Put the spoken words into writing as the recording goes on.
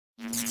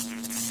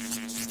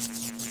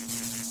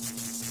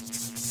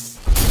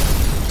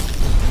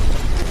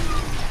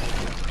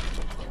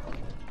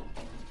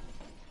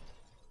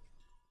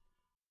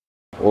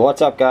What's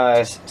up,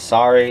 guys?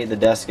 Sorry the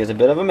desk is a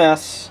bit of a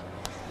mess,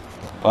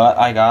 but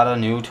I got a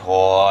new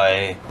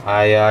toy.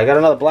 I got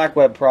another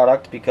BlackWeb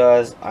product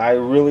because I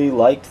really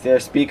liked their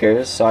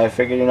speakers, so I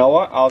figured, you know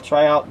what, I'll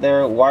try out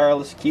their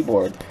wireless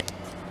keyboard.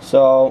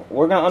 So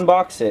we're gonna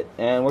unbox it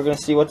and we're gonna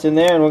see what's in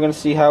there and we're gonna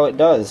see how it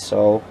does.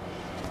 So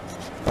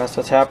that's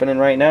what's happening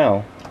right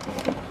now.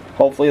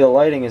 Hopefully the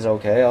lighting is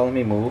okay. Let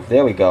me move.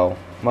 There we go.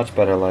 Much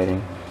better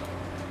lighting.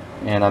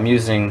 And I'm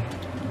using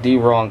the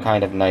wrong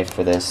kind of knife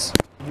for this.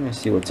 Let me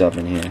see what's up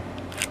in here.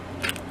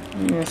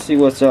 Let me see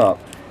what's up.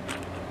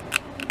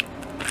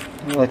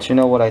 I'll let you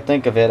know what I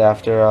think of it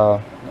after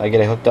I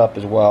get it hooked up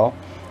as well.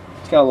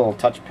 It's got a little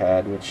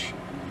touchpad, which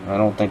I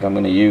don't think I'm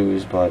going to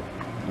use, but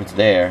it's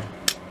there.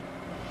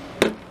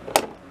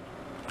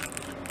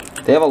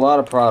 They have a lot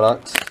of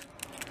products,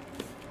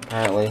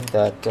 apparently,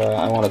 that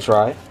I want to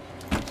try.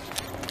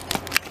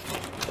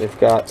 They've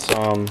got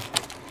some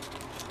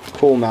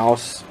cool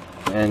mouse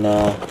and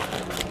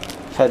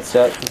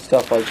headset and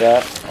stuff like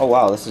that. Oh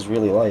wow, this is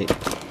really light.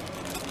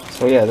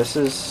 So yeah, this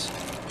is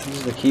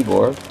the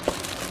keyboard.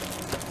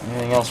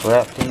 Anything else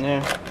wrapped in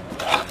there?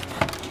 I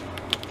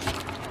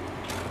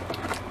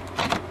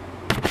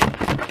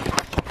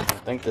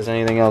don't think there's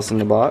anything else in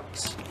the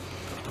box.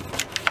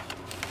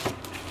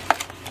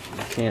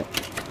 Can't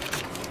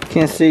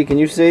see. Can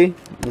you see?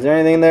 Is there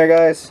anything in there,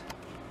 guys?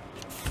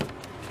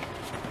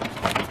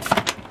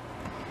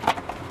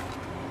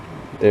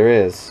 There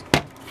is.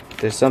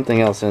 There's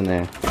something else in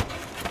there.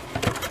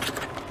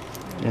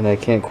 And I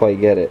can't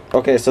quite get it.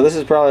 Okay, so this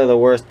is probably the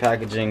worst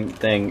packaging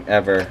thing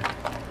ever.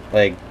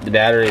 Like, the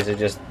batteries are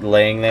just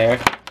laying there,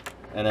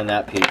 and then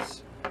that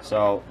piece.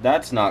 So,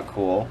 that's not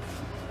cool,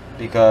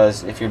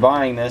 because if you're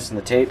buying this and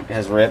the tape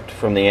has ripped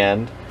from the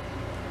end,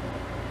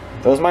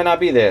 those might not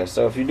be there.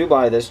 So if you do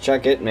buy this,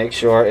 check it, make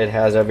sure it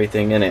has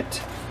everything in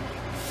it.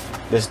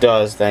 This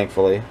does,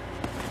 thankfully,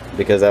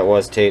 because that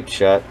was taped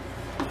shut.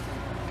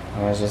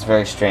 It was just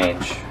very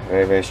strange.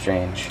 Very, very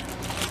strange.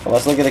 But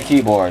let's look at the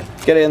keyboard.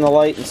 Get it in the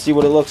light and see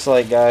what it looks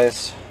like,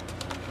 guys.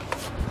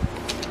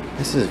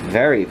 This is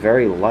very,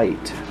 very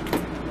light.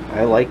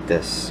 I like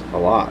this a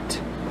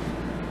lot.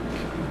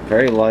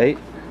 Very light.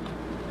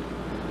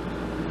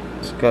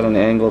 It's got an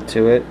angle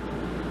to it.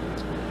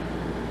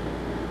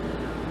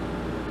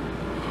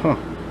 Huh.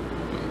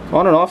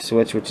 On and off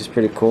switch, which is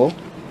pretty cool.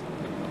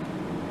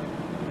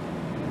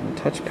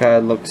 The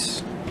touchpad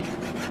looks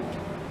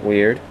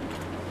weird.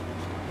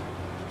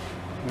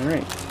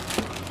 Alright.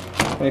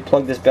 Let me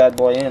plug this bad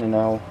boy in and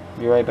I'll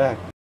be right back.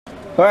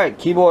 Alright,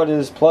 keyboard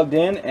is plugged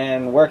in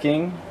and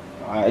working.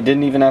 I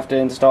didn't even have to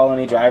install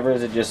any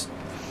drivers, it just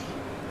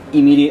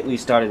immediately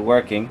started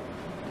working.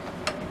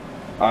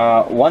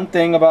 One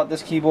thing about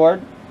this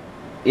keyboard,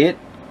 it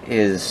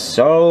is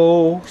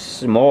so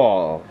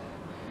small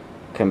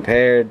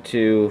compared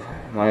to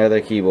my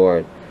other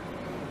keyboard.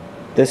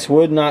 This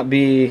would not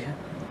be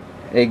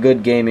a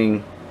good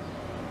gaming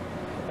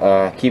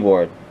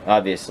keyboard,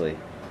 obviously.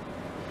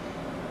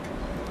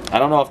 I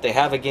don't know if they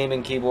have a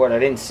gaming keyboard. I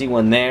didn't see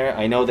one there.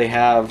 I know they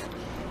have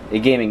a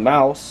gaming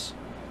mouse,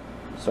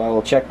 so I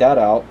will check that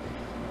out.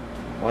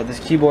 Well, this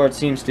keyboard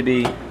seems to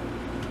be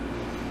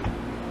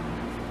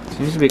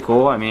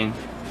cool. I mean,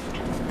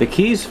 the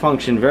keys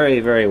function very,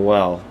 very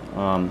well.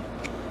 I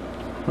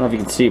don't know if you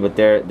can see, but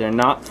they're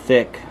not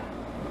thick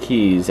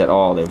keys at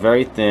all. They're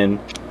very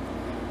thin,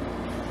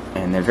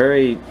 and they're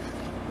very,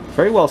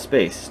 very well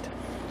spaced.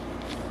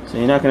 So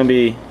you're not going to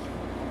be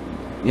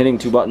hitting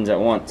two buttons at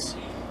once.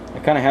 I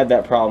kind of had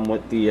that problem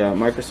with the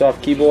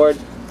Microsoft keyboard.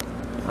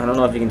 I don't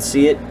know if you can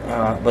see it,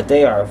 but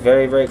they are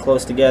very, very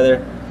close together,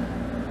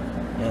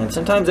 and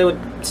sometimes they would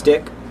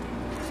stick.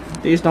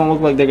 These don't look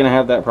like they're going to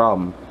have that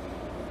problem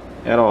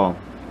at all.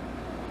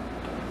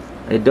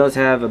 It does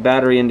have a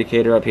battery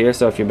indicator up here,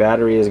 so if your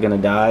battery is going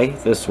to die,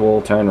 this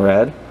will turn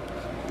red.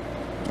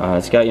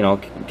 It's got, you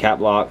know, cap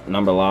lock,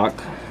 number lock,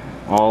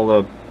 all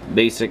the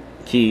basic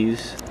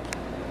keys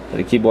that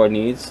a keyboard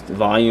needs. The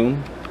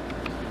volume.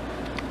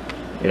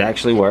 It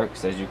actually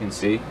works, as you can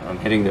see. I'm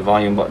hitting the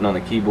volume button on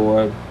the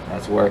keyboard.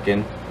 That's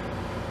working.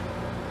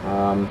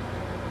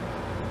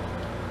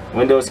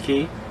 Windows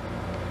key.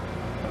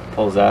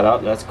 Pulls that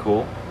up. That's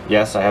cool.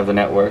 Yes, I have the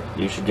network.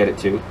 You should get it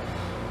too.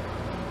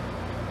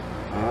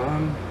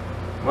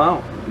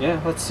 Well,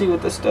 yeah, let's see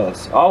what this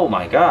does. Oh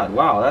my god,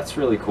 wow, that's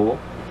really cool.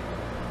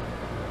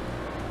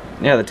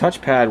 Yeah, the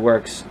touchpad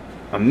works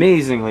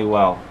amazingly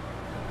well.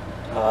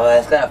 Oh,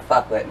 that's gonna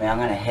fuck with me. I'm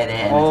gonna hit it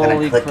and it's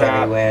gonna click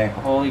everywhere.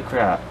 Holy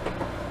crap.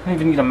 I don't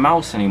even need a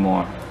mouse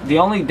anymore. The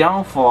only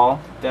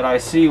downfall that I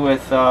see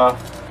with, well,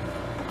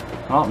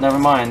 never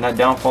mind, that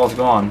downfall's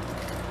gone.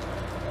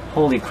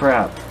 Holy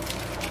crap.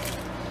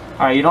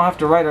 Alright, you don't have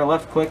to right or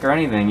left click or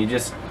anything. You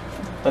just,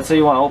 let's say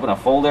you want to open a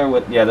folder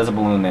with, yeah, there's a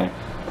balloon there.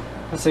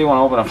 Let's say you want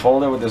to open a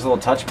folder with this little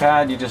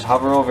touchpad, you just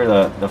hover over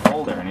the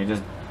folder and you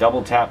just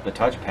double tap the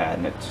touchpad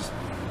and it's just,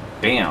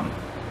 bam.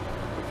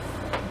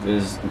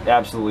 There's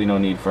absolutely no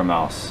need for a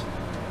mouse.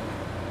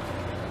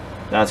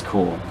 That's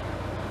cool.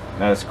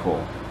 That is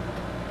cool.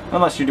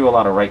 Unless you do a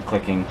lot of right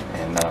clicking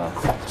and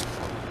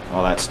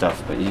all that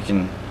stuff, but you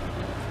can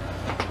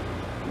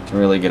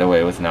really get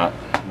away with not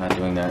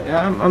doing that.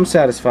 Yeah, I'm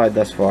satisfied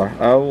thus far.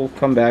 I will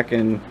come back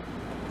in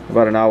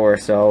about an hour or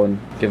so and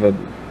give a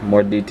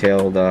more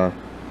detailed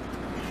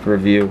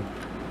review.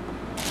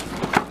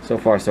 So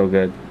far so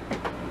good.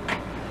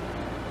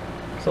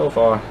 So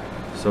far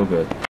so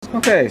good.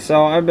 Okay,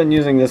 so I've been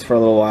using this for a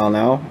little while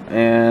now,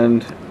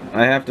 and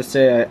I have to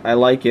say I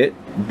like it,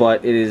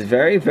 but it is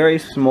very, very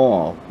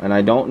small, and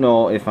I don't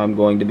know if I'm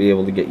going to be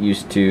able to get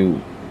used to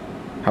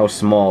how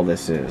small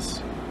this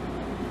is.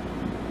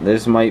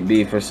 This might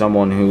be for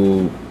someone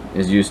who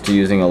is used to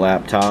using a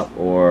laptop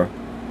or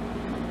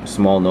a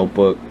small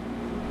notebook.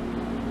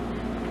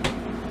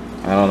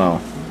 I don't know.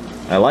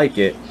 I like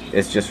it.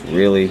 It's just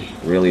really,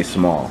 really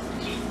small.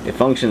 It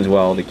functions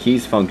well. The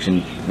keys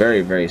function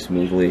very, very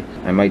smoothly.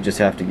 I might just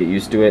have to get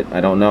used to it.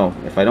 I don't know.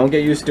 If I don't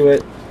get used to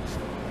it,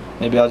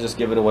 maybe I'll just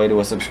give it away to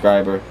a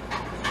subscriber.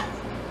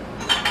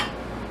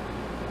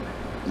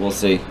 We'll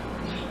see.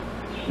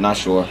 Not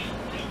sure.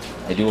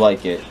 I do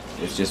like it.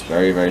 It's just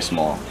very, very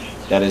small.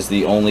 That is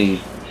the only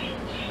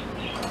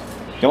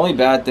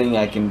bad thing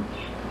I can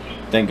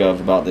think of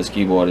about this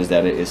keyboard, is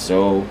that it is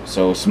so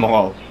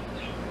small.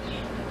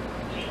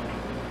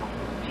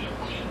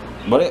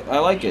 But I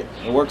like it.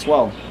 It works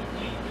well.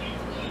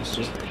 It's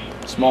just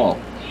small.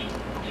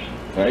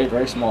 Very,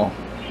 very small.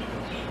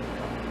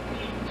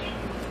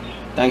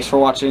 Thanks for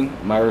watching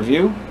my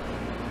review.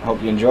 I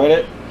hope you enjoyed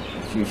it.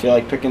 If you feel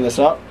like picking this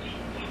up,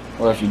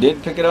 or if you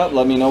did pick it up,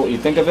 let me know what you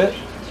think of it.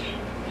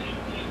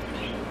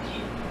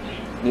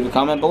 Leave a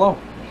comment below.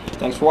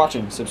 Thanks for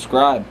watching.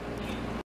 Subscribe.